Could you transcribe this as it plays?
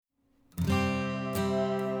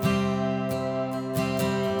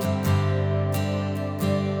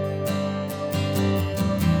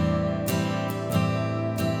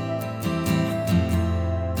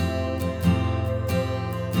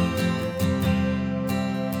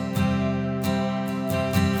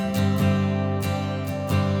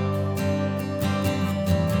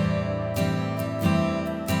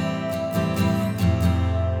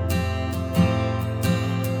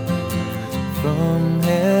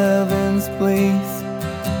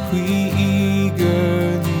we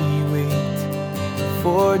eagerly wait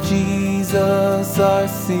for Jesus our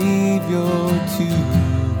Savior to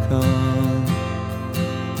come,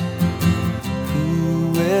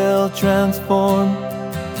 who will transform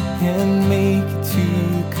and make to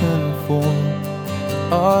conform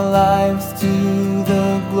our lives to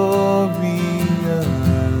the glorious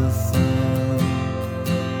Son.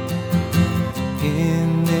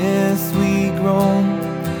 In this we groan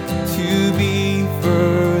to be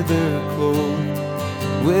further clothed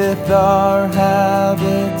with our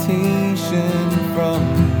habitation from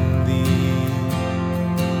Thee.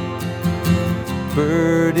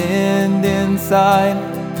 Burdened inside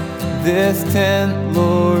this tent,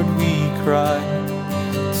 Lord, we cry,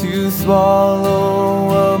 to swallow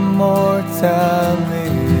a mortality.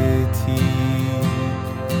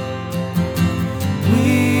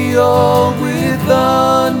 We all with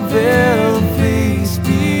unveiled face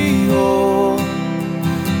behold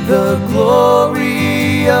the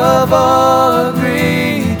glory of our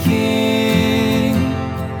great King,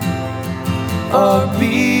 our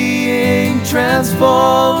being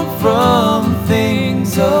transformed from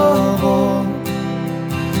things of old,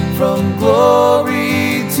 from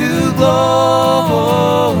glory to glory.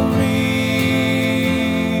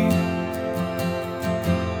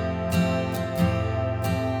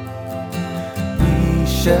 We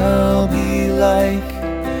shall be like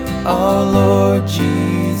our Lord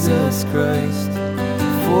Jesus Christ,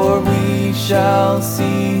 for we shall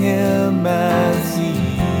see Him as He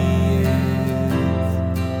is,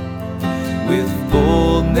 with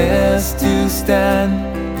boldness to stand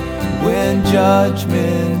when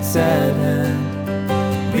judgment's at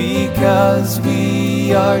hand, because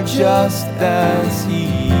we are just as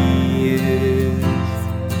He is.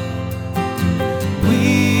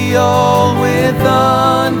 We all with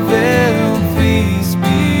unveiled face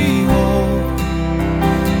behold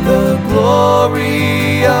the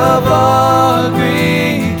glory of our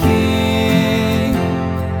great King,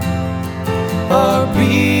 our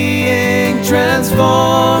being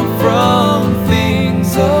transformed from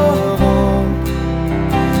things of old,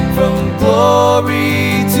 from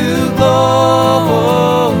glory to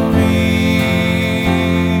glory.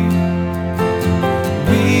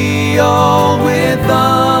 We all with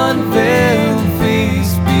unveiled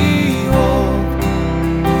face behold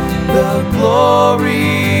the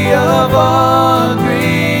glory of our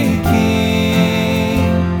great King,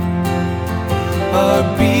 our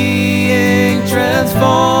being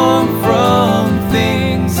transformed from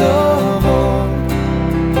things of old,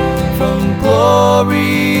 from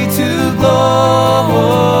glory to glory.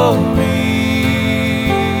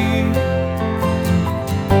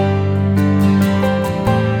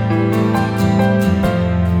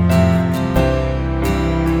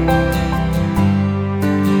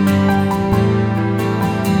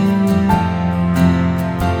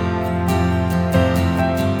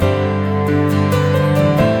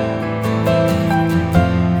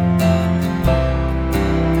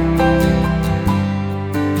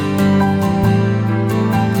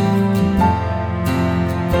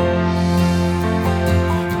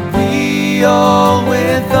 We all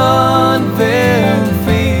with